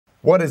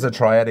What is a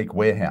triadic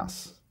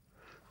warehouse?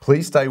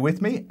 Please stay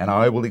with me and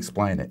I will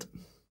explain it.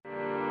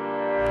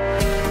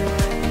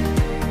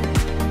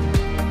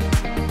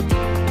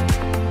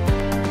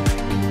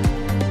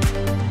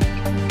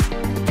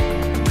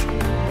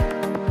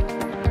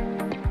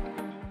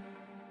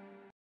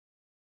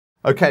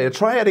 Okay, a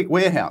triadic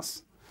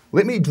warehouse.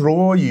 Let me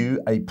draw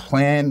you a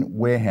plan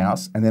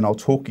warehouse and then I'll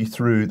talk you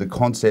through the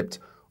concept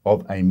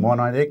of a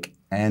monadic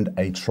and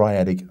a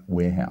triadic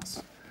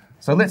warehouse.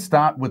 So let's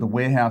start with a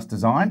warehouse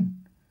design.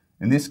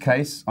 In this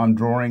case, I'm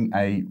drawing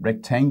a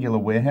rectangular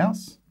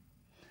warehouse.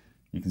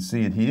 You can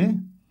see it here.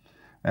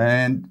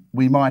 And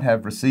we might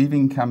have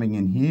receiving coming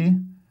in here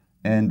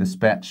and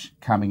dispatch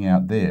coming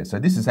out there. So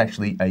this is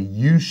actually a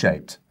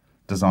U-shaped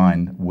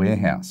design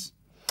warehouse.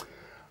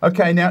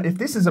 Okay, now if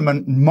this is a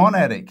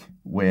monadic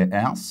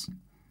warehouse,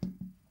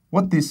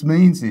 what this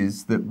means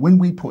is that when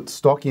we put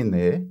stock in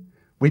there,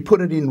 we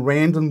put it in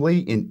randomly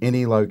in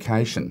any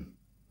location.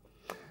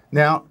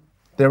 Now,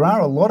 there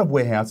are a lot of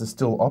warehouses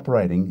still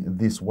operating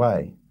this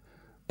way,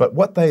 but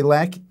what they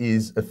lack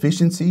is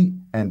efficiency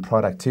and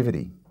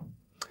productivity.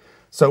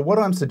 So what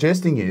I'm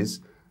suggesting is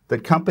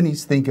that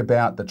companies think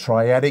about the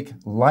triadic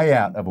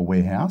layout of a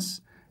warehouse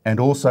and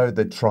also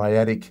the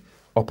triadic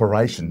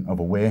operation of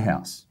a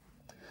warehouse.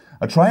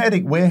 A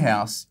triadic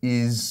warehouse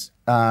is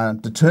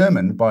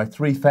determined by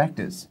three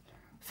factors.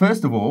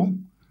 First of all,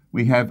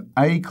 we have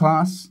A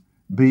class,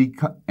 B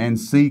and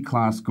C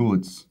class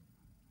goods.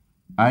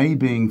 A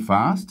being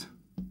fast,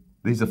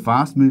 these are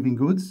fast moving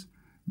goods.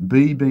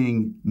 B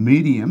being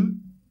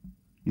medium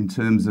in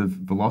terms of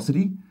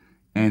velocity,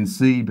 and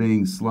C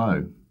being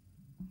slow.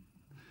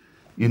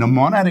 In a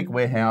monadic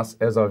warehouse,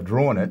 as I've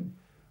drawn it,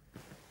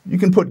 you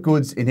can put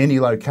goods in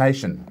any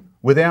location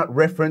without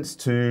reference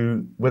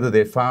to whether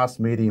they're fast,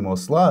 medium or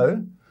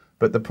slow.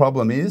 But the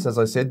problem is, as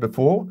I said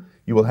before,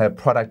 you will have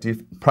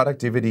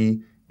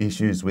productivity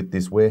issues with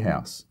this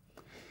warehouse.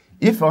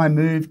 If I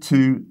move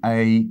to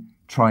a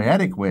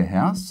triadic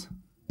warehouse,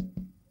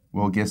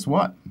 well, guess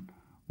what?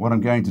 What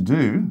I'm going to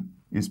do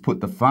is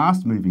put the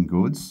fast moving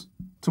goods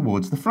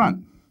towards the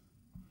front.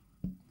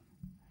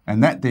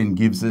 And that then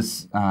gives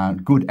us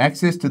good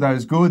access to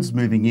those goods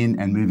moving in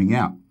and moving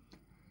out.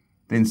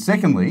 Then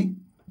secondly,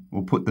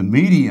 we'll put the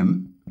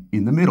medium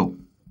in the middle.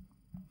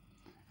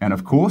 And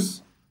of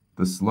course,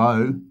 the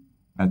slow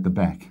at the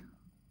back.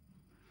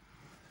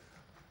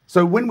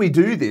 So when we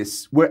do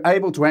this, we're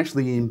able to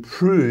actually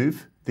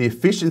improve the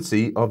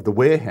efficiency of the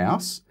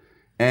warehouse,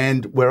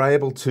 and we're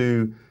able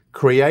to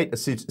create a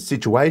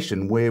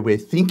situation where we're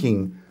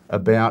thinking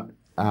about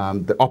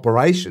the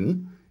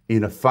operation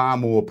in a far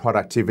more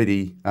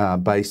productivity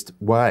based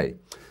way.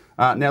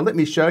 Now let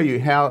me show you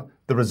how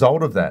the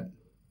result of that.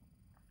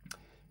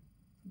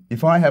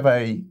 If I have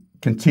a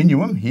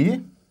continuum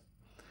here,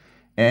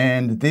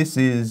 and this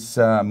is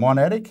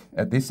monadic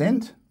at this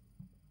end,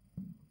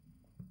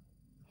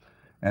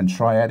 and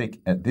triadic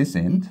at this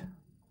end,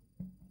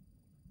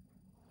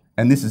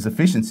 and this is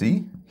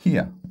efficiency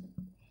here.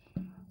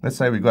 Let's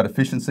say we've got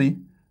efficiency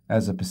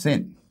as a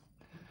percent.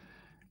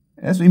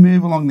 As we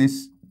move along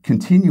this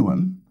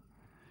continuum,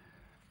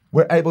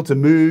 we're able to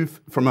move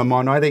from a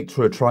monadic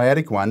to a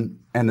triadic one,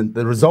 and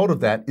the result of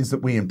that is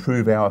that we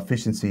improve our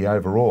efficiency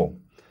overall.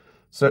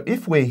 So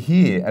if we're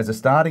here as a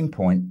starting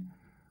point,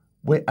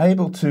 we're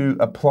able to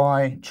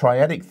apply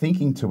triadic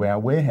thinking to our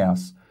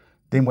warehouse,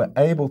 then we're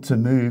able to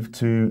move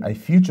to a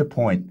future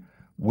point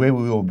where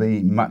we will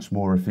be much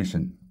more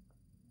efficient.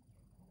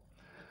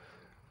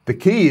 The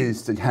key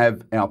is to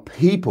have our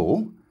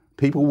people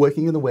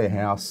working in the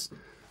warehouse,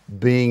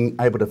 being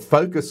able to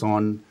focus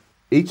on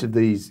each of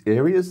these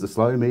areas, the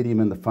slow,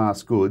 medium and the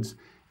fast goods,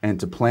 and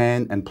to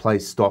plan and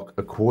place stock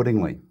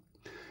accordingly.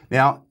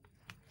 Now,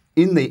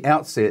 in the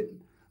outset,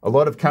 a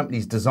lot of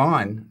companies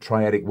design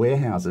triadic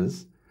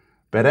warehouses,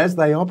 but as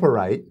they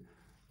operate,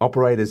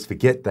 operators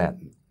forget that,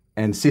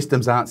 and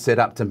systems aren't set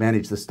up to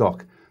manage the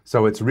stock.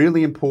 So it's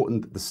really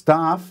important that the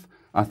staff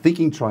are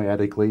thinking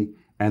triadically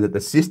and that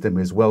the system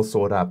is well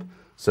sorted up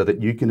so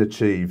that you can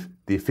achieve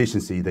the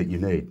efficiency that you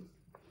need.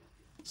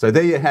 So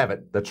there you have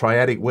it, the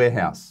triadic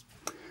warehouse.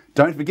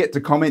 Don't forget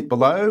to comment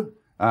below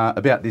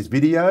about this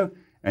video,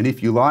 and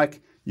if you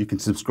like, you can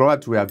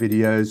subscribe to our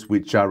videos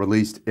which are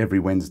released every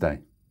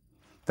Wednesday.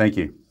 Thank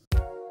you.